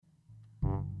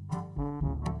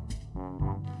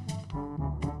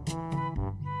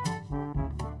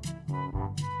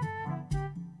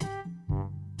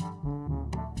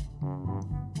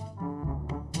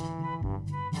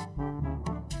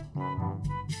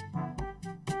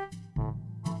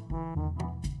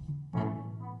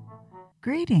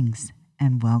Greetings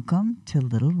and welcome to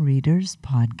Little Readers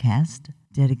Podcast,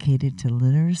 dedicated to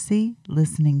literacy,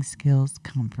 listening skills,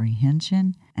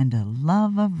 comprehension, and a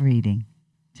love of reading.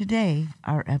 Today,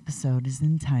 our episode is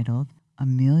entitled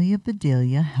Amelia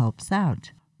Bedelia Helps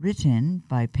Out, written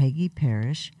by Peggy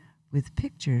Parrish with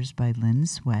pictures by Lynn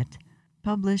Sweat,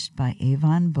 published by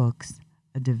Avon Books,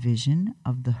 a division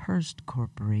of the Hearst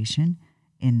Corporation,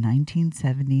 in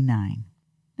 1979.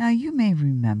 Now, you may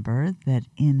remember that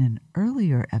in an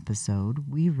earlier episode,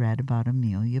 we read about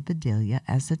Amelia Bedelia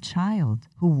as a child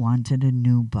who wanted a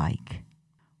new bike.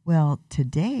 Well,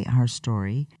 today our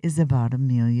story is about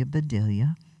Amelia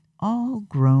Bedelia, all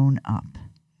grown up.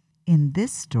 In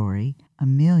this story,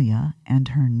 Amelia and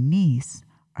her niece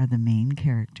are the main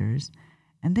characters,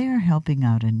 and they are helping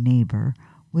out a neighbor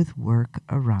with work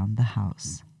around the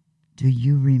house. Do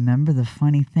you remember the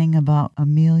funny thing about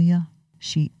Amelia?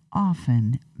 She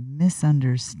often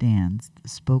misunderstands the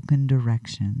spoken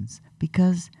directions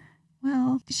because,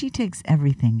 she takes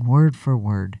everything word for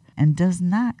word and does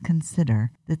not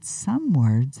consider that some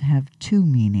words have two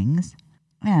meanings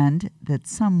and that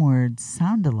some words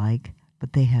sound alike,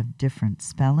 but they have different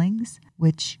spellings,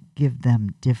 which give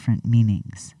them different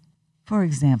meanings. For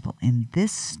example, in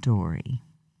this story,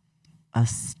 a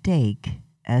stake,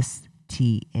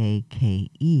 S-T-A-K-E,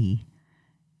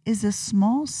 is a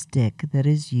small stick that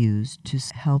is used to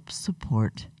help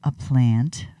support a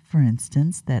plant, for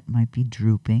instance, that might be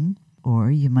drooping, or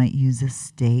you might use a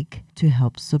stake to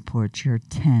help support your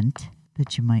tent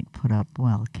that you might put up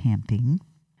while camping.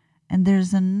 And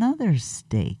there's another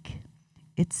stake.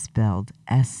 It's spelled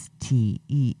S-T-E-A-K,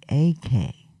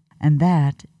 and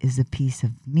that is a piece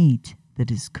of meat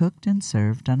that is cooked and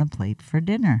served on a plate for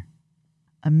dinner.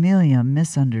 Amelia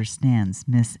misunderstands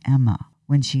Miss Emma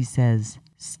when she says,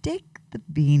 "Stake the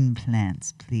bean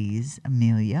plants, please,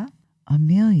 Amelia."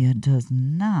 Amelia does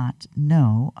not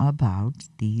know about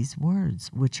these words,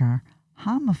 which are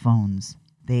homophones.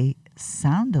 They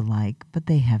sound alike, but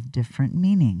they have different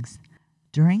meanings.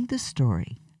 During the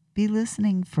story, be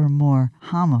listening for more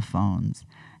homophones,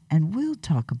 and we'll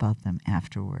talk about them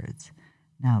afterwards.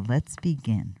 Now let's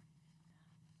begin.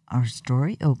 Our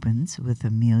story opens with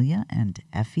Amelia and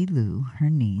Effie Lou, her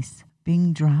niece,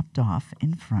 being dropped off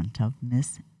in front of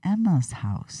Miss Emma's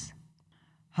house.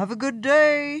 "Have a good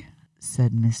day,"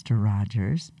 said Mr.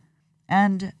 Rogers,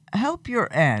 "and help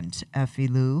your aunt, Effie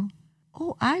Lou."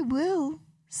 "Oh, I will,"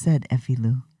 said Effie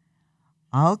Lou.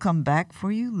 "I'll come back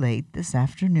for you late this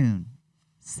afternoon,"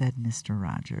 said Mr.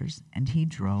 Rogers, and he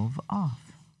drove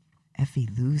off. Effie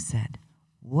Lou said,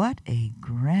 "What a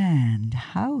grand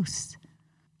house."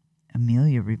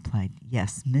 Amelia replied,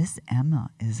 "Yes, Miss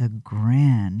Emma is a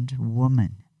grand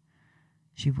woman."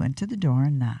 She went to the door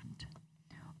and knocked.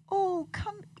 "Oh,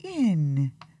 come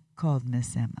in," called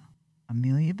Miss Emma.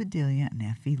 Amelia Bedelia and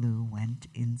Effie Lou went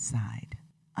inside.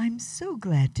 "I'm so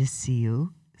glad to see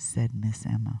you," said Miss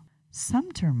Emma.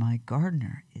 "Sumter, my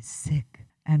gardener, is sick,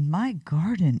 and my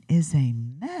garden is a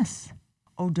mess."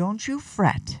 "Oh, don't you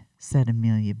fret," said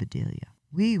Amelia Bedelia.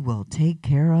 "We will take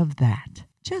care of that.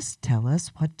 Just tell us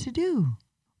what to do."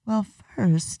 "Well,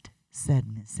 first," said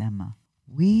Miss Emma,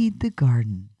 "weed the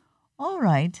garden." "All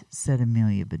right," said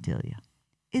Amelia Bedelia.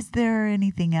 "Is there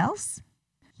anything else?"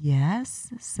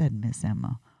 "Yes," said Miss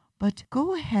Emma, "but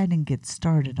go ahead and get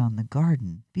started on the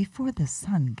garden before the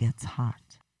sun gets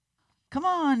hot." "Come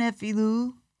on, Effie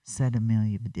Lou," said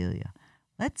Amelia Bedelia.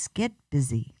 "Let's get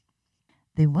busy."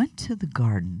 They went to the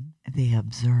garden. They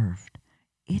observed.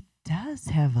 "It does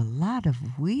have a lot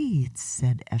of weeds,"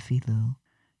 said Effie Lou.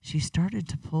 She started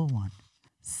to pull one.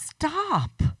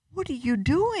 "Stop! What are you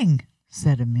doing?"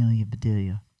 said Amelia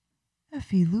Bedelia.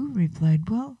 Effie Lou replied,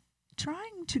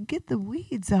 "Trying to get the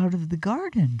weeds out of the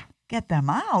garden." "Get them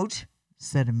out?"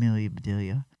 said Amelia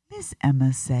Bedelia. "Miss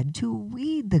Emma said to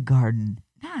weed the garden,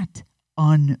 not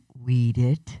unweed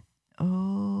it."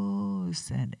 "Oh,"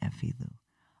 said Effie Lou.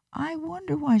 "I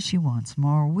wonder why she wants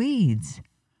more weeds."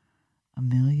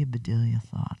 Amelia Bedelia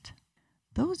thought.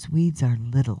 "Those weeds are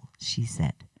little," she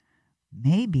said.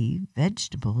 "Maybe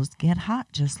vegetables get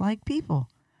hot just like people.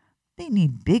 They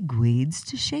need big weeds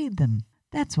to shade them.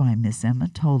 That's why Miss Emma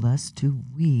told us to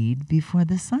weed before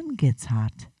the sun gets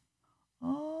hot."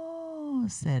 "Oh,"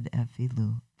 said Effie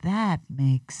Lou, "that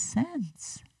makes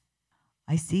sense.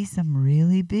 I see some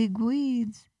really big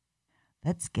weeds."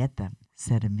 "Let's get them,"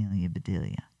 said Amelia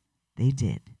Bedelia. They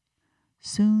did.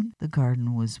 Soon the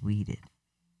garden was weeded.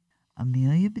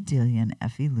 Amelia Bedelia and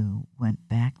Effie Lou went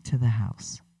back to the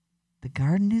house. "The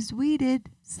garden is weeded,"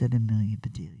 said Amelia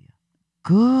Bedelia.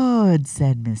 "Good,"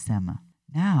 said Miss Emma.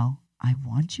 "Now I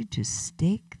want you to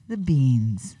stake the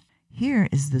beans. Here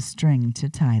is the string to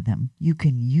tie them. You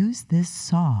can use this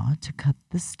saw to cut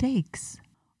the steaks."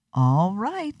 "All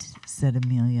right," said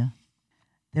Amelia.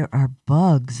 "There are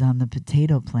bugs on the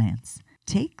potato plants.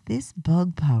 Take this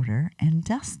bug powder and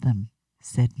dust them,"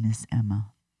 said Miss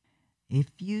Emma.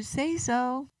 "If you say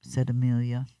so," said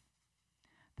Amelia.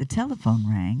 The telephone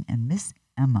rang, and Miss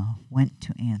Emma went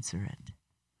to answer it.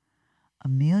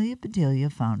 Amelia Bedelia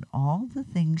found all the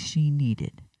things she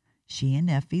needed. She and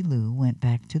Effie Lou went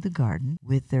back to the garden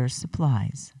with their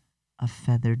supplies: a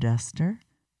feather duster,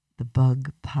 the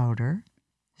bug powder,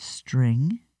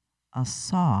 string, a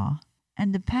saw,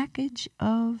 and a package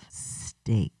of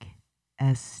steak.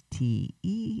 Steak.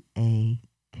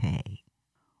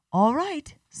 "All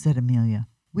right," said Amelia.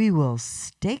 "We will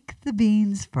stake the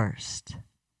beans first."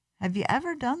 "Have you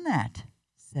ever done that?"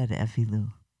 said Effie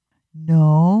Lou.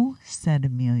 "No," said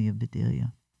Amelia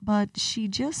Bedelia. "But she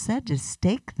just said to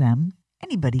stake them.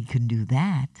 Anybody can do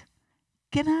that."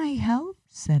 "Can I help?"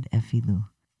 said Effie Lou.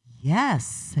 "Yes,"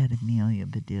 said Amelia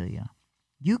Bedelia.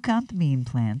 "You count the bean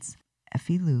plants."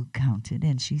 Effie Lou counted,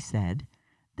 and she said,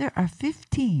 "There are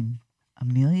 15.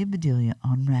 Amelia Bedelia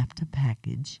unwrapped a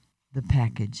package, the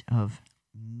package of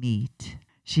meat.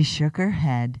 She shook her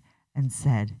head and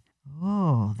said,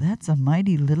 "Oh, that's a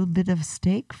mighty little bit of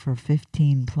steak for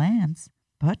 15 plants,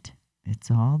 but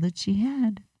it's all that she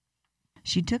had."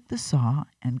 She took the saw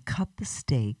and cut the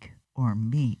steak, or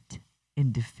meat,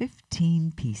 into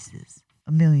 15 pieces.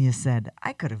 Amelia said,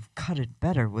 "I could have cut it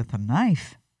better with a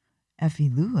knife." Effie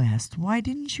Lou asked, "Why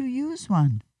didn't you use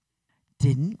one?"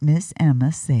 "Didn't Miss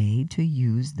Emma say to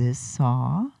use this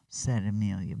saw?" said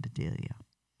Amelia Bedelia.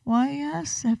 "Why,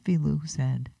 yes," Effie Lou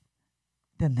said.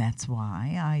 "Then that's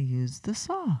why I used the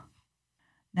saw.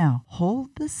 Now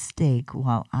hold the steak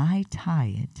while I tie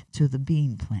it to the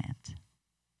bean plant."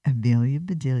 Amelia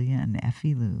Bedelia and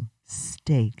Effie Lou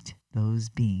staked those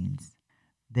beans.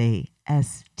 They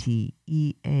STEAKED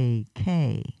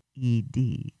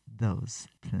those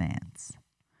plants.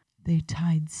 They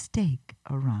tied stake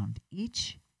around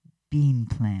each bean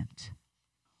plant.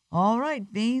 "All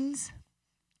right, beans,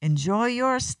 enjoy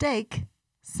your steak,"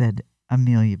 said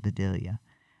Amelia Bedelia,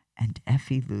 and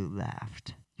Effie Lou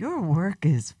laughed. "Your work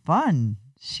is fun,"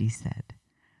 she said.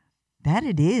 "That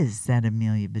it is," said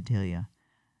Amelia Bedelia.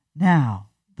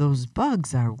 "Now those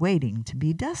bugs are waiting to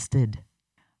be dusted."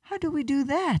 "How do we do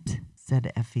that?"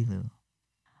 said Effie Lou.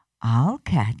 "I'll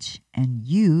catch and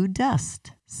you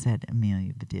dust," said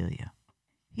Amelia Bedelia.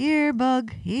 "Here,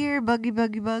 bug, here, buggy,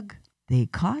 buggy, bug." They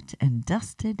caught and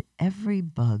dusted every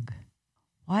bug.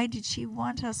 "Why did she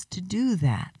want us to do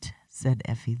that?" said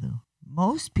Effie Lou.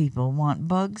 "Most people want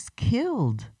bugs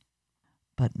killed."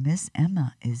 "But Miss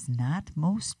Emma is not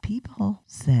most people,"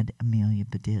 said Amelia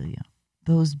Bedelia.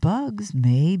 "Those bugs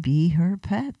may be her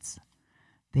pets.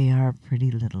 They are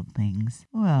pretty little things."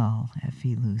 "Well,"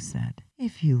 Effie Lou said,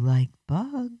 "if you like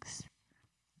bugs."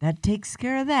 "That takes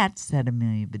care of that," said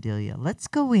Amelia Bedelia. "Let's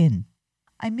go in."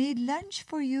 "I made lunch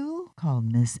for you," called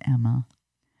Miss Emma.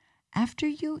 "After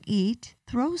you eat,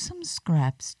 throw some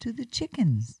scraps to the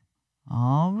chickens."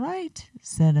 "All right,"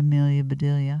 said Amelia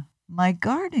Bedelia. "My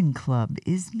garden club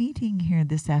is meeting here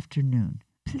this afternoon.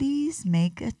 Please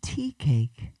make a tea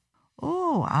cake."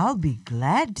 "Oh, I'll be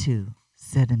glad to,"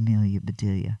 said Amelia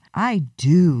Bedelia. "I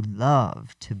do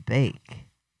love to bake."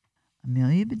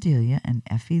 Amelia Bedelia and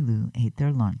Effie Lou ate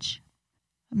their lunch.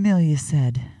 Amelia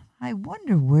said, "I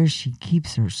wonder where she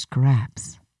keeps her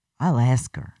scraps. I'll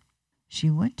ask her." She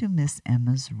went to Miss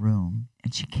Emma's room,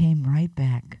 and she came right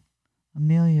back.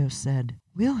 Amelia said,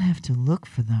 "We'll have to look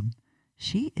for them.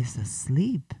 She is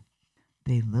asleep."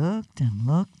 They looked and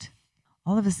looked.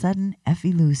 All of a sudden,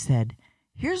 Effie Lou said,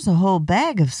 "Here's a whole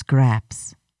bag of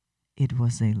scraps." It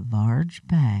was a large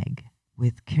bag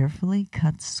with carefully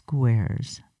cut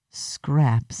squares,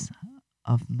 scraps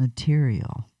of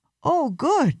material. "Oh,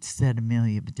 good," said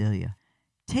Amelia Bedelia.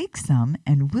 "Take some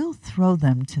and we'll throw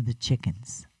them to the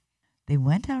chickens." They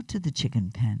went out to the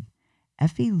chicken pen.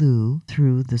 Effie Lou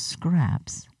threw the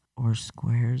scraps, or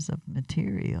squares of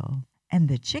material, and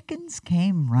the chickens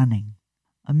came running.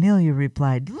 Amelia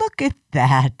replied, "Look at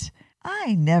that!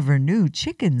 I never knew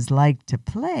chickens liked to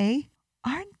play."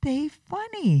 "Aren't they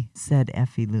funny?" said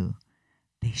Effie Lou.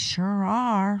 "They sure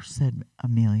are," said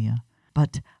Amelia.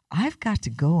 "But I've got to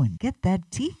go and get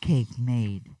that tea cake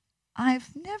made."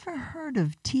 "I've never heard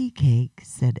of tea cake,"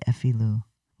 said Effie Lou.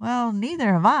 "Well,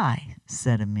 neither have I,"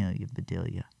 said Amelia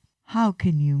Bedelia. "How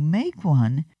can you make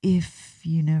one if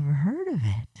you never heard of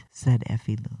it?" said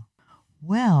Effie Lou.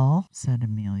 "Well," said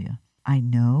Amelia, "I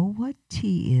know what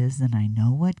tea is and I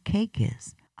know what cake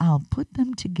is. I'll put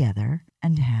them together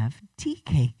and have tea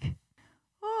cake."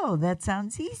 Oh, that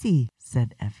sounds easy,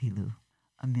 said Effie Lou.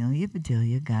 Amelia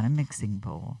Bedelia got a mixing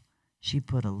bowl. She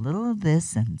put a little of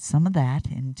this and some of that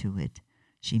into it.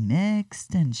 She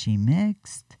mixed and she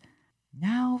mixed.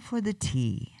 Now for the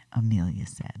tea, Amelia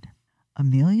said.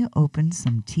 Amelia opened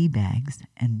some tea bags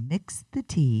and mixed the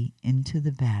tea into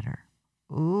the batter.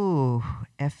 Ooh,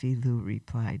 Effie Lou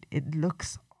replied, it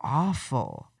looks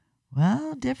awful.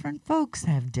 Well, different folks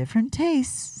have different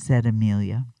tastes, said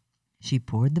Amelia. She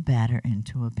poured the batter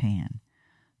into a pan.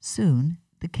 Soon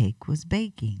the cake was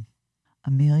baking.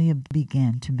 Amelia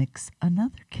began to mix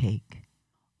another cake.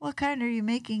 What kind are you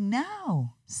making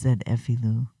now? Said Effie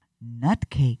Lou.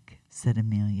 Nut cake, said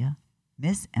Amelia.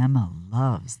 Miss Emma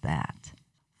loves that.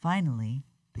 Finally,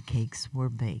 the cakes were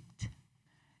baked.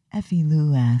 Effie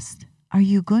Lou asked, Are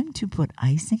you going to put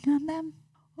icing on them?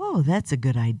 Oh, that's a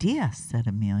good idea, said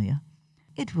Amelia.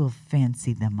 It will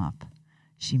fancy them up.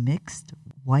 She mixed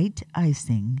white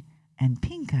icing and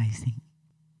pink icing.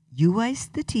 You ice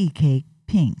the tea cake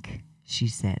pink, she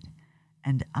said,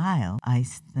 and I'll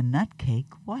ice the nut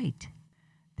cake white.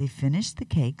 They finished the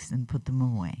cakes and put them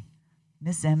away.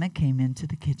 Miss Emma came into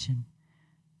the kitchen.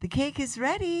 The cake is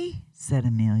ready, said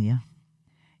Amelia.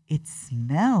 It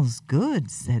smells good,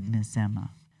 said Miss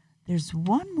Emma. There's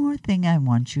one more thing I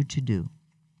want you to do.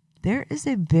 There is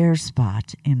a bare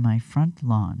spot in my front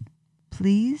lawn.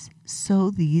 Please sow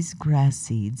these grass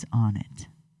seeds on it.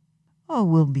 Oh,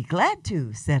 we'll be glad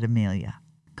to, said Amelia.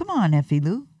 Come on, Effie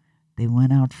Lou. They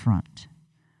went out front.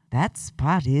 That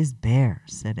spot is bare,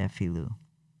 said Effie Lou.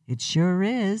 It sure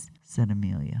is, said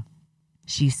Amelia.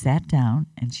 She sat down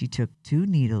and she took 2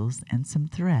 needles and some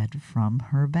thread from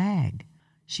her bag.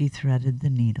 She threaded the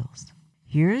needles.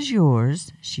 Here is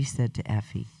yours, she said to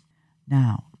Effie.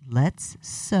 Now, let's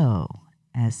sew,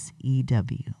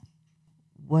 S-E-W.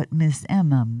 What Miss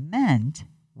Emma meant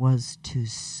was to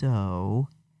sow,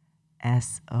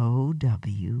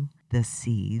 S-O-W, the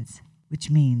seeds, which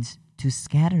means to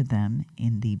scatter them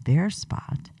in the bare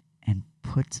spot and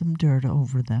put some dirt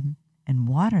over them and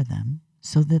water them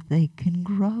so that they can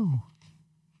grow.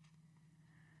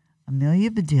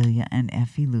 Amelia Bedelia and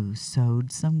Effie Lou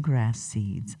sowed some grass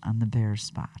seeds on the bare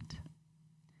spot.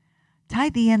 Tie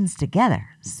the ends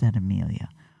together, said Amelia.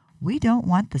 We don't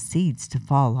want the seeds to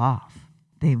fall off.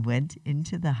 They went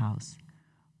into the house.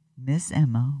 Miss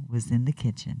Emma was in the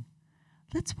kitchen.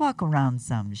 Let's walk around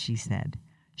some, she said.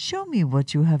 Show me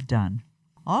what you have done.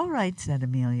 All right, said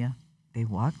Amelia. They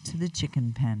walked to the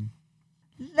chicken pen.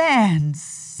 Land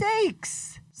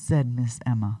sakes, said Miss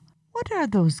Emma. What are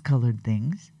those colored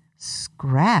things?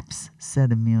 Scraps,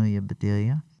 said Amelia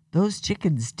Bedelia. Those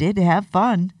chickens did have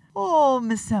fun. Oh,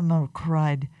 Miss Emma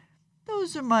cried.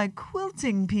 Those are my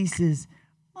quilting pieces.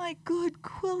 My good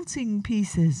quilting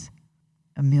pieces.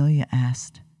 Amelia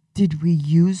asked, Did we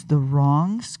use the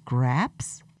wrong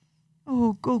scraps?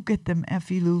 Oh, go get them,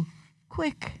 Effie Lou.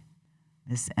 Quick.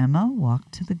 Miss Emma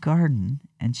walked to the garden,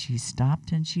 and she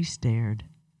stopped and she stared.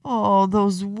 Oh,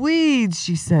 those weeds,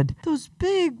 she said. Those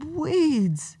big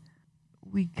weeds.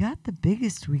 We got the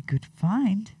biggest we could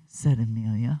find, said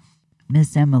Amelia.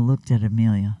 Miss Emma looked at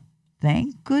Amelia.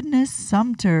 Thank goodness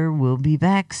Sumter will be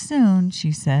back soon,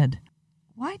 she said.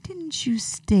 Why didn't you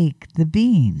stake the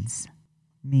beans?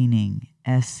 Meaning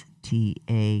S-T-A-K-E.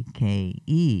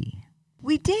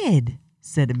 We did,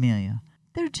 said Amelia.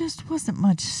 There just wasn't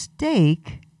much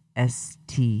steak,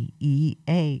 S-T-E-A-K,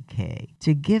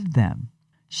 to give them.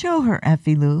 Show her,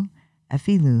 Effie Lou.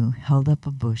 Effie Lou held up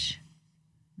a bush.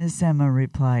 Miss Emma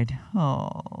replied,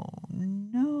 Oh,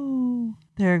 no.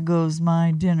 There goes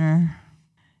my dinner.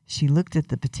 She looked at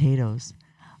the potatoes.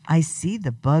 I see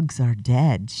the bugs are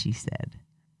dead, she said.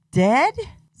 Dead?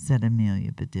 Said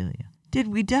Amelia Bedelia. Did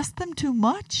we dust them too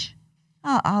much?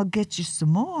 I'll get you some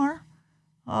more.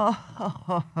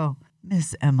 Oh,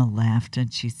 Miss Emma laughed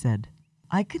and she said,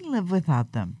 I can live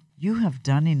without them. You have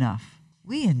done enough.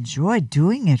 We enjoy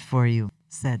doing it for you,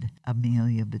 said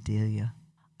Amelia Bedelia.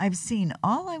 I've seen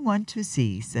all I want to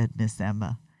see, said Miss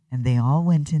Emma, and they all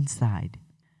went inside.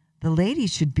 The lady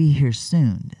should be here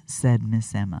soon, said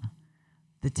Miss Emma.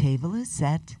 The table is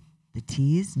set. The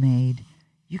tea is made.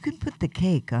 You can put the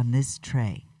cake on this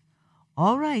tray.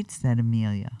 All right, said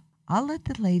Amelia. I'll let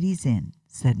the ladies in,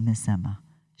 said Miss Emma.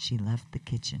 She left the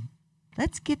kitchen.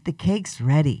 Let's get the cakes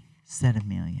ready, said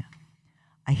Amelia.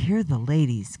 I hear the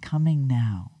ladies coming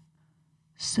now.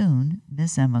 Soon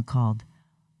Miss Emma called,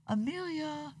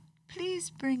 Amelia, please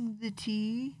bring the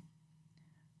tea.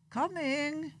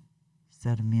 Coming,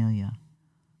 said Amelia.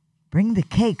 Bring the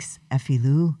cakes, Effie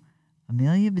Lou.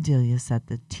 Amelia Bedelia set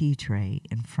the tea tray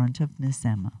in front of Miss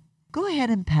Emma. Go ahead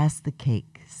and pass the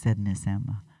cake, said Miss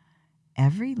Emma.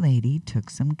 Every lady took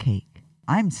some cake.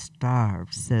 I'm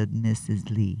starved, said Mrs.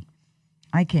 Lee.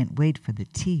 I can't wait for the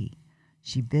tea.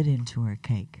 She bit into her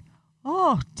cake.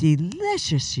 Oh,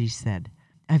 delicious, she said.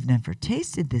 I've never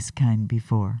tasted this kind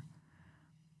before.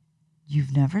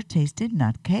 You've never tasted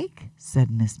nut cake? Said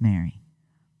Miss Mary.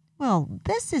 Well,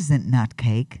 this isn't nut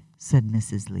cake, said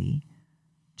Mrs. Lee.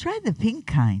 Try the pink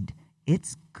kind.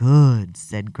 It's good,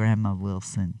 said Grandma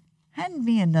Wilson. Hand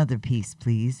me another piece,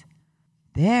 please.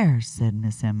 There, said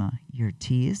Miss Emma, your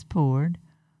tea is poured.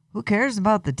 Who cares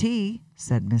about the tea?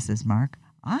 Said Mrs. Mark.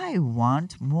 I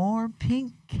want more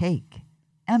pink cake.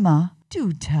 Emma,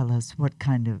 do tell us what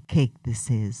kind of cake this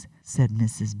is, said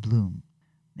Mrs. Bloom.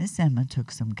 Miss Emma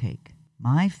took some cake.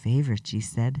 My favorite, she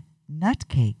said, nut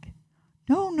cake.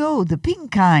 No, the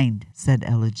pink kind, said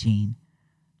Ella Jean.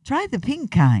 Try the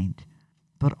pink kind.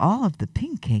 But all of the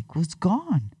pink cake was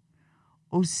gone.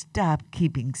 Oh, stop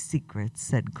keeping secrets,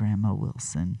 said Grandma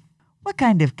Wilson. What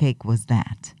kind of cake was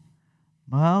that?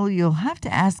 Well, you'll have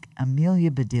to ask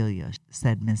Amelia Bedelia,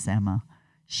 said Miss Emma.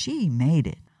 She made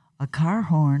it. A car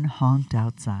horn honked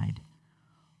outside.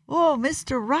 Oh,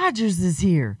 Mr. Rogers is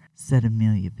here, said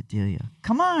Amelia Bedelia.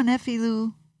 Come on, Effie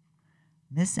Lou.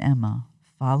 Miss Emma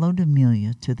followed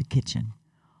Amelia to the kitchen.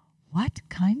 What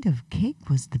kind of cake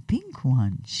was the pink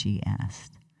one? She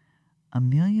asked.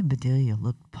 Amelia Bedelia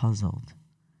looked puzzled.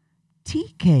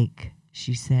 Tea cake,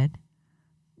 she said.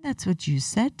 That's what you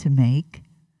said to make.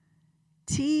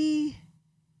 Tea?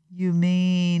 You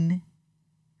mean...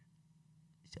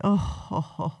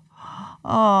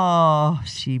 Oh,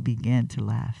 she began to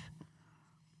laugh.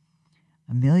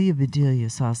 Amelia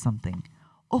Bedelia saw something.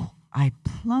 Oh, I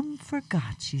plumb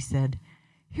forgot, she said.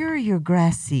 Here are your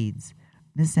grass seeds.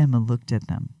 Miss Emma looked at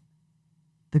them.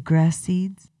 The grass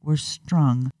seeds were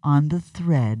strung on the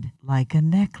thread like a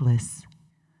necklace.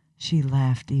 She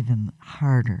laughed even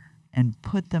harder and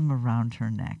put them around her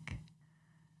neck.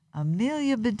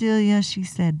 Amelia Bedelia, she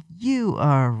said, you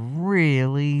are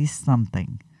really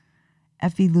something.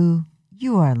 Effie Lou,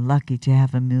 you are lucky to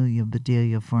have Amelia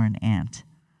Bedelia for an aunt.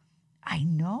 I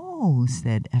know,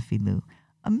 said Effie Lou.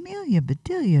 Amelia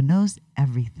Bedelia knows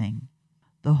everything.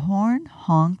 The horn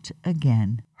honked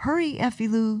again. Hurry, Effie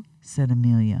Lou, said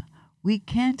Amelia. We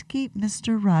can't keep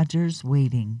Mr. Rogers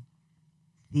waiting.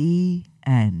 The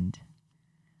end.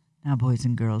 Now, boys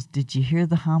and girls, did you hear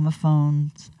the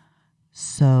homophones?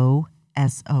 So,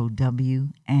 S-O-W,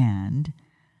 and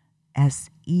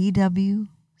S-E-W,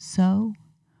 so?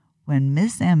 When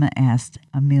Miss Emma asked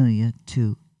Amelia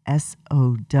to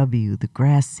S-O-W the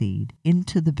grass seed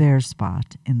into the bare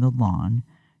spot in the lawn,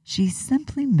 she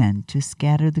simply meant to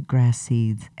scatter the grass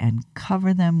seeds and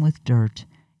cover them with dirt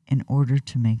in order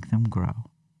to make them grow.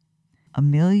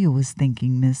 Amelia was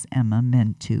thinking Miss Emma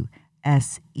meant to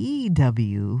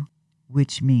S-E-W,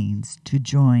 which means to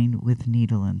join with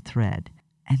needle and thread,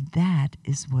 and that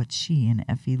is what she and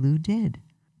Effie Lou did.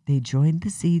 They joined the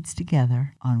seeds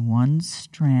together on one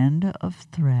strand of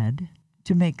thread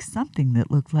to make something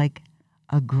that looked like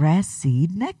a grass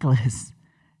seed necklace,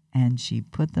 and she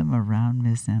put them around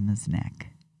Miss Emma's neck.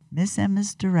 Miss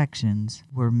Emma's directions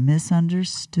were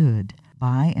misunderstood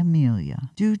by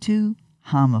Amelia due to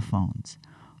homophones,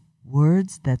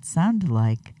 words that sound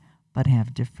alike but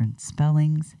have different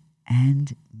spellings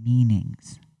and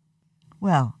meanings.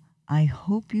 Well, I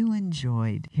hope you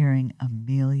enjoyed hearing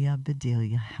Amelia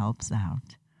Bedelia Helps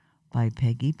Out by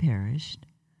Peggy Parrish,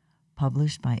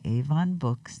 published by Avon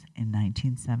Books in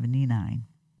 1979.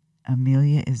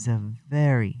 Amelia is a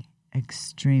very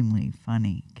extremely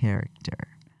funny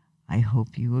character. I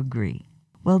hope you agree.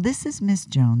 Well, this is Miss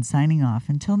Jones signing off.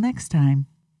 Until next time,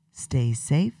 stay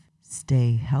safe,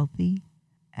 stay healthy,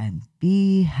 and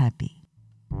be happy.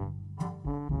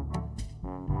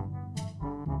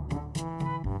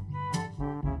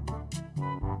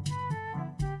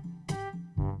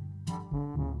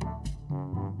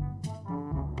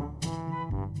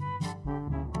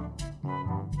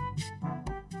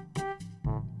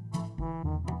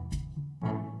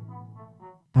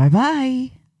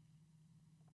 Bye-bye.